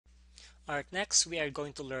Alright, next we are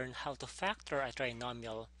going to learn how to factor a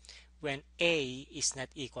trinomial when a is not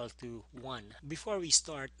equal to 1. Before we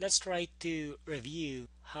start, let's try to review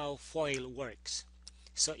how FOIL works.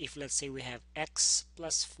 So if let's say we have x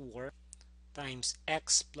plus 4 times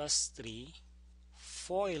x plus 3,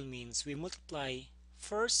 FOIL means we multiply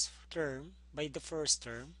first term by the first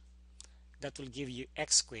term. That will give you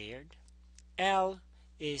x squared. L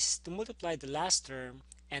is to multiply the last term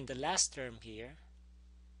and the last term here.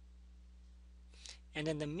 And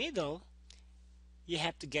in the middle, you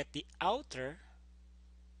have to get the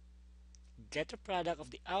product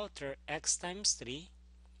of the outer x times 3,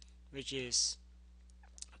 which is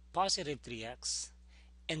positive 3x,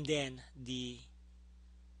 and then the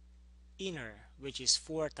inner, which is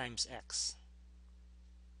 4 times x.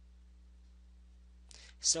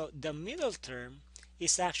 So the middle term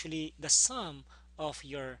is actually the sum of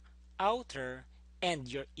your outer and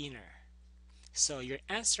your inner. So your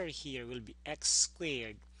answer here will be x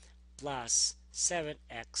squared plus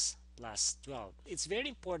 7x plus 12. It's very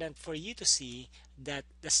important for you to see that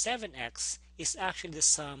the 7x is actually the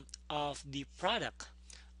sum of the product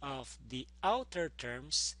of the outer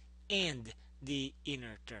terms and the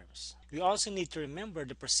inner terms. We also need to remember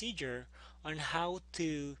the procedure on how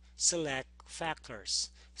to select factors.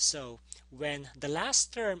 So when the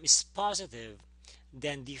last term is positive,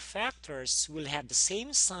 then the factors will have the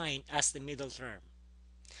same sign as the middle term.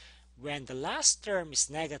 When the last term is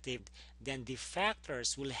negative, then the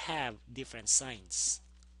factors will have different signs.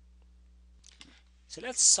 So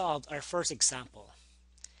let's solve our first example.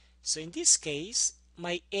 So in this case,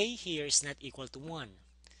 my a here is not equal to 1.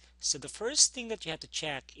 So the first thing that you have to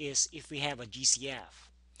check is if we have a GCF.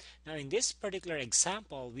 Now in this particular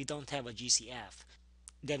example, we don't have a GCF.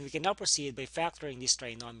 Then we can now proceed by factoring this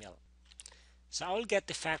trinomial. So I will get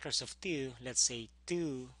the factors of 2, let's say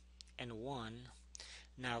 2 and 1.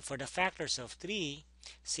 Now for the factors of 3,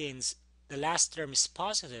 since the last term is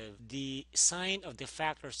positive, the sign of the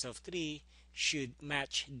factors of 3 should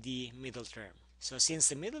match the middle term. So since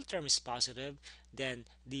the middle term is positive, then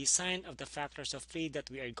the sign of the factors of 3 that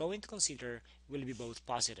we are going to consider will be both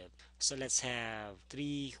positive. So let's have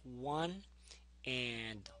 3, 1,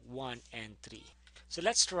 and 1 and 3. So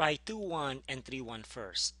let's try 2, 1 and 3, 1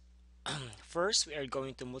 first. First, we are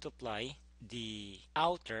going to multiply the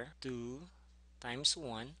outer 2 times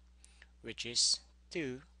 1, which is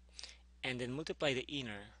 2, and then multiply the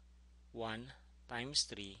inner 1 times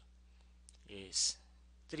 3 is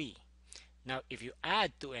 3. Now if you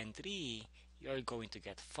add 2 and 3, you are going to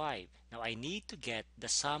get 5. Now I need to get the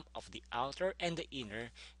sum of the outer and the inner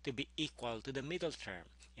to be equal to the middle term.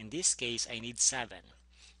 In this case, I need 7.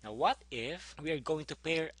 Now what if we are going to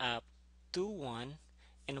pair up 2, 1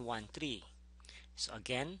 and 1, 3? So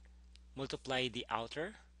again, multiply the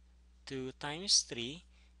outer. 2 times 3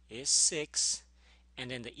 is 6, and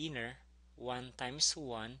then the inner 1 times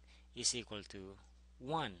 1 is equal to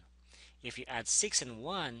 1. If you add 6 and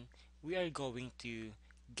 1, we are going to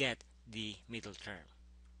get the middle term.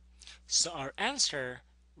 So our answer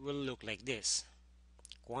will look like this: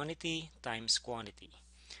 quantity times quantity.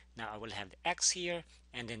 Now I will have the x here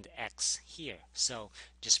and then the x here. So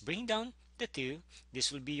just bring down the 2.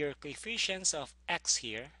 This will be your coefficients of x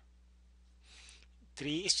here.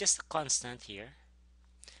 3 is just a constant here.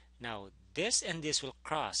 Now this and this will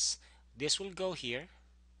cross. This will go here,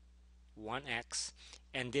 1x,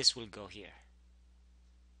 and this will go here.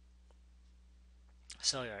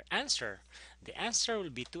 So your answer, the answer will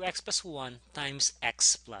be 2x plus 1 times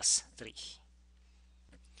x plus 3.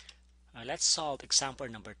 Let's solve example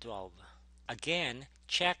number 12. Again,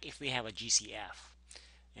 check if we have a GCF.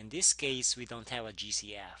 In this case, we don't have a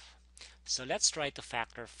GCF. So let's try to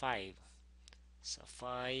factor 5. So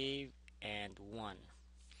 5 and 1.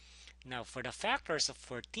 Now for the factors of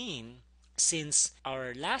 14, since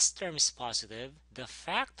our last term is positive, the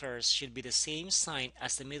factors should be the same sign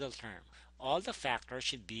as the middle term. All the factors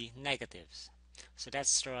should be negatives. So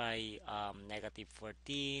let's try negative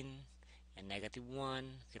 14 and negative 1.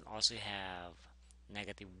 We can also have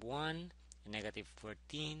negative 1 and negative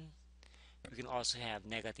 14. We can also have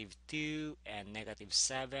negative 2 and negative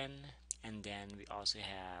 7. And then we also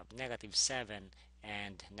have negative 7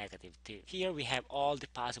 and negative 2. Here we have all the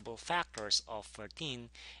possible factors of 14,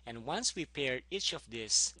 and once we pair each of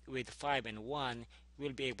these with 5 and 1,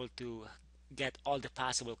 we'll be able to get all the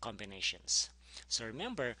possible combinations. So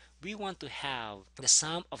remember, we want to have the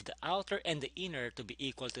sum of the outer and the inner to be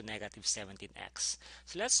equal to negative 17x.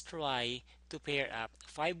 So let's try to pair up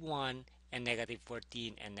 5, 1 and negative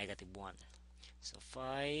 14 and negative 1. So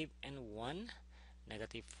 5 and 1,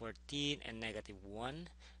 negative 14 and negative 1.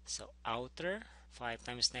 So outer 5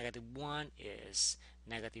 times negative 1 is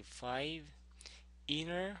negative 5.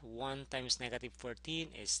 Inner 1 times negative 14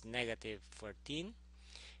 is negative 14.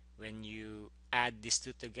 When you add these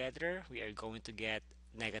two together, we are going to get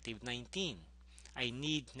negative 19. I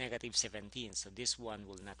need negative 17, so this one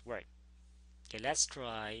will not work. Okay, let's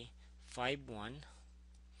try 5, 1,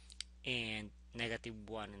 and negative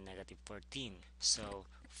 1 and negative 14. So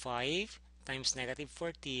 5 times negative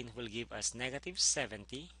 14 will give us negative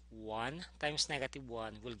 70. 1 times negative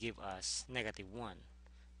 1 will give us negative 1.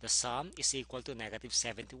 The sum is equal to negative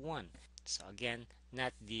 71. So again,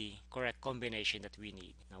 not the correct combination that we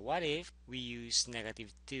need. Now what if we use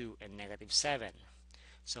negative 2 and negative 7?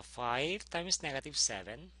 So 5 times negative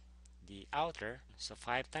 7, the outer, so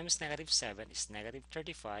 5 times negative 7 is negative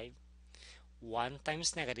 35. 1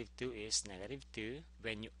 times negative 2 is negative 2.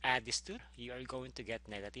 When you add these two, you are going to get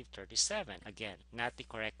negative 37. Again, not the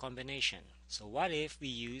correct combination. So what if we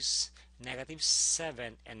use negative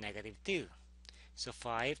 7 and negative 2? So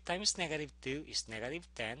 5 times negative 2 is negative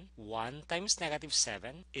 10. 1 times negative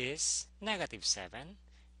 7 is negative 7.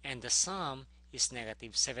 And the sum is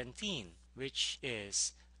negative 17, which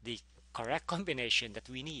is the correct combination that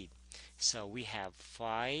we need. So we have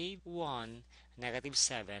 5, 1, negative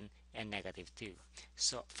 7, and negative 2.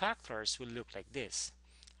 So factors will look like this.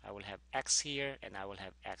 I will have x here and I will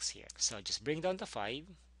have x here. So just bring down the 5,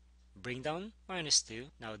 bring down minus 2.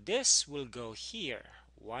 Now this will go here,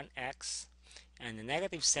 1x, and the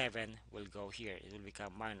negative 7 will go here. It will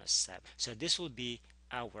become minus 7. So this will be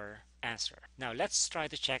our answer. Now let's try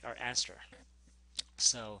to check our answer.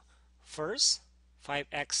 So first,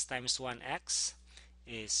 5x times 1x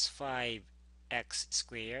is 5x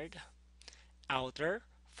squared. Outer,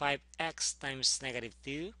 5x times negative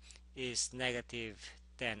 2 is negative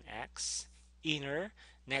 10x. Inner,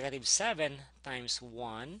 negative 7 times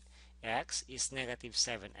 1x is negative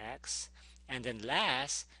 7x. And then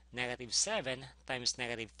last, negative 7 times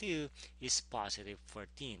negative 2 is positive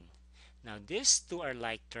 14. Now these two are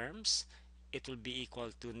like terms. It will be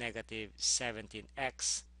equal to negative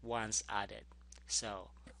 17x once added. So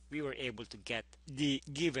we were able to get the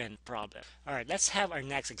given problem. Alright, let's have our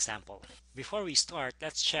next example. Before we start,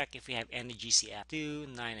 let's check if we have any GCF. 2,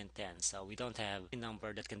 9, and 10. So we don't have a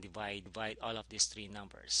number that can divide all of these three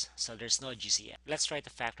numbers. So there's no GCF. Let's try to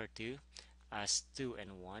factor 2 as 2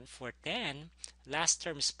 and 1. For 10, last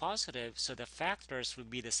term is positive, so the factors will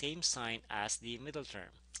be the same sign as the middle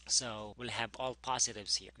term. So we'll have all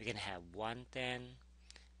positives here. We can have 1, 10,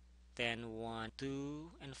 10, 1,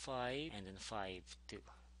 2, and 5, and then 5, 2.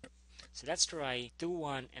 So let's try 2,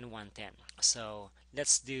 1, and 1, 10. So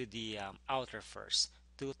let's do the outer first.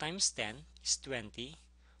 2 times 10 is 20.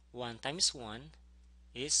 1 times 1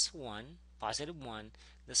 is 1, positive 1.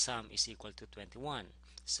 The sum is equal to 21.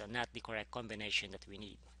 So not the correct combination that we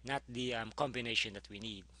need. Not the combination that we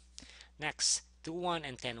need. Next, 2, 1,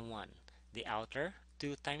 and 10, 1. The outer,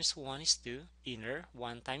 2 times 1 is 2. Inner,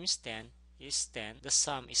 1 times 10 is 10. The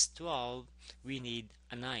sum is 12. We need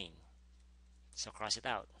a 9. So cross it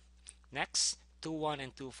out. Next, 2, 1,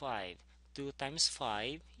 and 2, 5. 2 times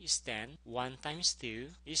 5 is 10. 1 times 2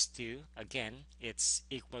 is 2. Again, it's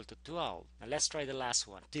equal to 12. Now let's try the last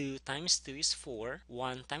one. 2 times 2 is 4.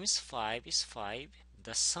 1 times 5 is 5.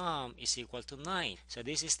 The sum is equal to 9. So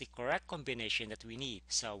this is the correct combination that we need.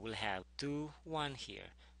 So we'll have 2, 1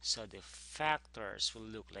 here. So the factors will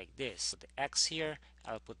look like this. Put the x here,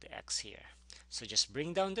 I'll put the x here. So just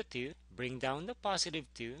bring down the 2, bring down the positive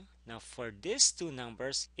 2. Now for these two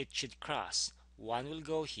numbers, it should cross. 1 will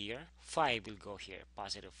go here, 5 will go here,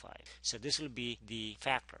 positive 5. So this will be the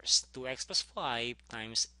factors, 2x plus 5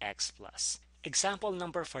 times x plus. Example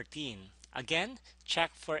number 14. Again,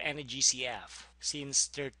 check for any GCF. Since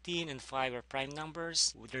 13 and 5 are prime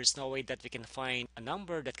numbers, there's no way that we can find a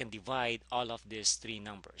number that can divide all of these three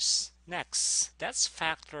numbers. Next, that's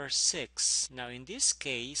factor 6. Now in this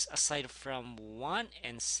case, aside from 1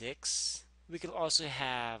 and 6, we can also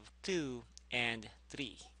have 2 and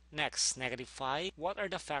 3. Next, negative 5. What are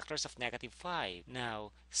the factors of negative 5?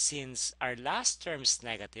 Now, since our last term is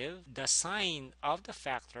negative, the sign of the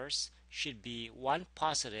factors should be one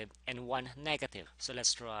positive and one negative. So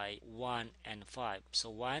let's try 1 and 5. So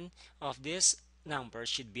one of these numbers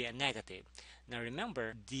should be a negative. Now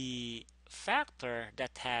remember, the factor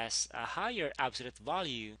that has a higher absolute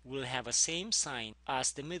value will have a same sign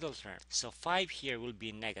as the middle term. So 5 here will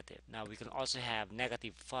be negative. Now we can also have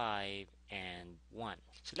negative 5 and 1.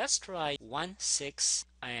 So let's try 1, 6,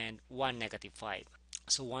 and 1, negative 5.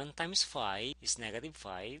 So 1 times 5 is negative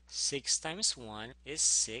 5. 6 times 1 is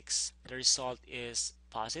 6. The result is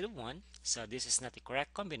positive 1. So this is not the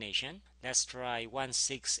correct combination. Let's try 1,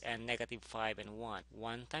 6, and negative 5 and 1.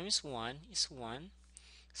 1 times 1 is 1.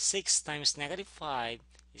 6 times negative 5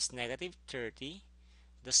 is negative 30.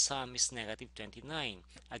 The sum is negative 29.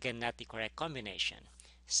 Again, not the correct combination.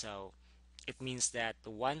 So it means that the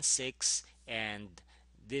 1, 6 and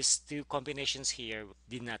these two combinations here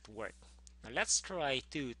did not work. Now let's try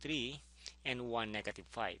 2, 3 and 1, negative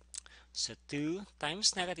 5. So 2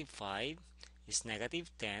 times negative 5 is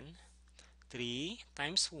negative 10. 3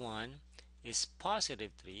 times 1 is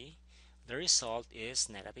positive 3. The result is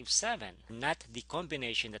negative 7, not the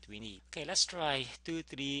combination that we need. Okay, let's try 2,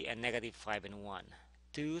 3, and negative 5 and 1.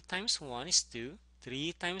 2 times 1 is 2.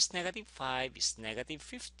 3 times negative 5 is negative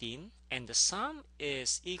 15. And the sum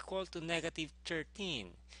is equal to negative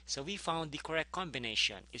 13. So we found the correct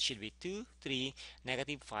combination. It should be 2, 3,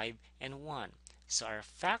 negative 5, and 1. So our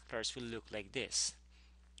factors will look like this.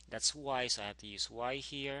 That's y, so I have to use y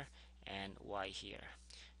here and y here.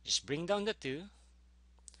 Just bring down the 2,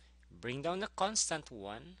 bring down the constant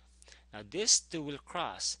 1. Now this 2 will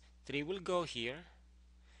cross, 3 will go here,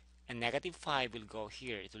 and negative 5 will go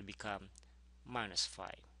here. It will become minus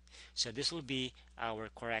 5. So this will be our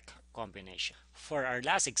correct combination. For our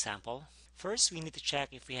last example, first we need to check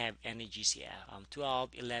if we have any GCF. 12,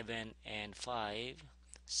 11, and 5.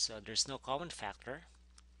 So there's no common factor.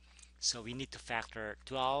 So we need to factor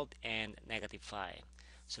 12 and negative 5.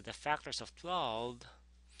 So the factors of 12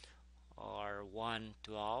 are 1,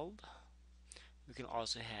 12. We can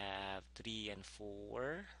also have 3 and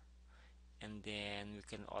 4. And then we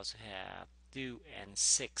can also have 2 and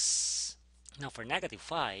 6. Now for negative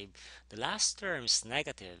 5, the last term is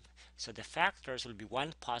negative. So the factors will be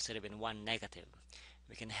 1 positive and 1 negative.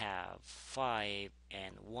 We can have 5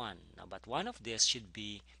 and 1. Now, but one of these should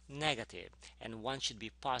be negative and one should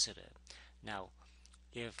be positive. Now,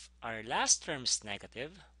 if our last term is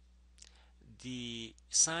negative, the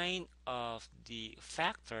sign of the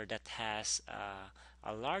factor that has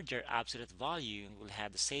a larger absolute value will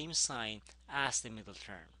have the same sign as the middle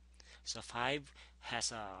term. So 5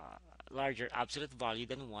 has a larger absolute value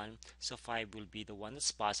than 1, so 5 will be the one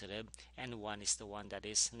that's positive and 1 is the one that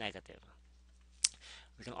is negative.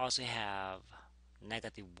 We can also have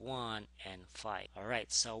negative 1 and 5.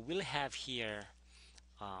 Alright, so we'll have here,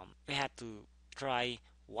 we have to try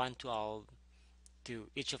 1, 12 to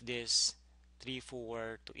each of this, 3,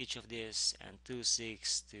 4 to each of this, and 2,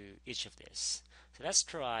 6 to each of this. So let's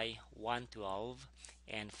try 1, 12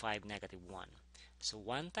 and 5, negative 1. So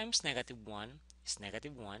 1 times negative 1 is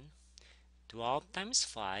negative 1. 12 times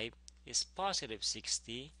 5 is positive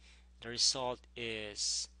 60. The result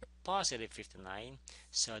is positive 59.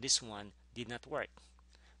 So this one did not work.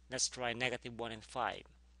 Let's try negative 1 and 5.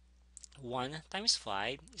 1 times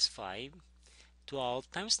 5 is 5.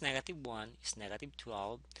 12 times negative 1 is negative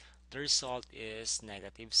 12. The result is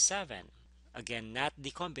negative 7. Again, not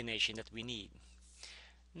the combination that we need.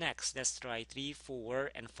 Next, let's try 3,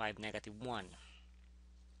 4, and 5, negative 1.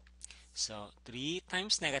 So 3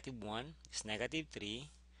 times negative 1 is negative 3.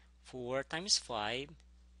 4 times 5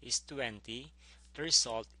 is 20. The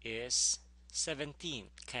result is 17.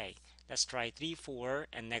 Okay, let's try 3, 4,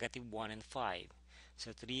 and negative 1 and 5.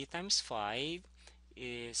 So 3 times 5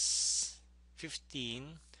 is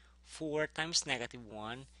 15. 4 times negative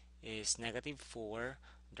 1 is negative 4.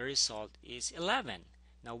 The result is 11.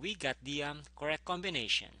 Now we got the correct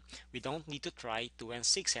combination. We don't need to try 2 and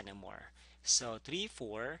 6 anymore. So 3,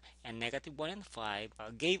 4, and negative 1 and 5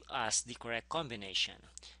 gave us the correct combination.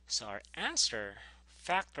 So our answer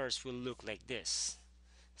factors will look like this.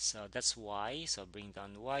 So that's y. So bring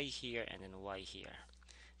down y here and then y here.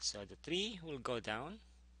 So the 3 will go down.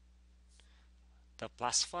 The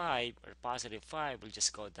plus 5 or positive 5 will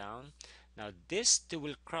just go down. Now this 2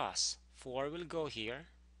 will cross. 4 will go here.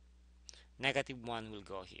 Negative 1 will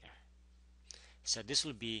go here. So this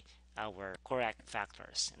will be our correct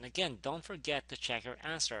factors. And again, don't forget to check your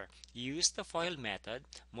answer. Use the FOIL method,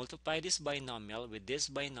 multiply this binomial with this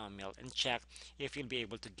binomial, and check if you'll be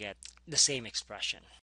able to get the same expression.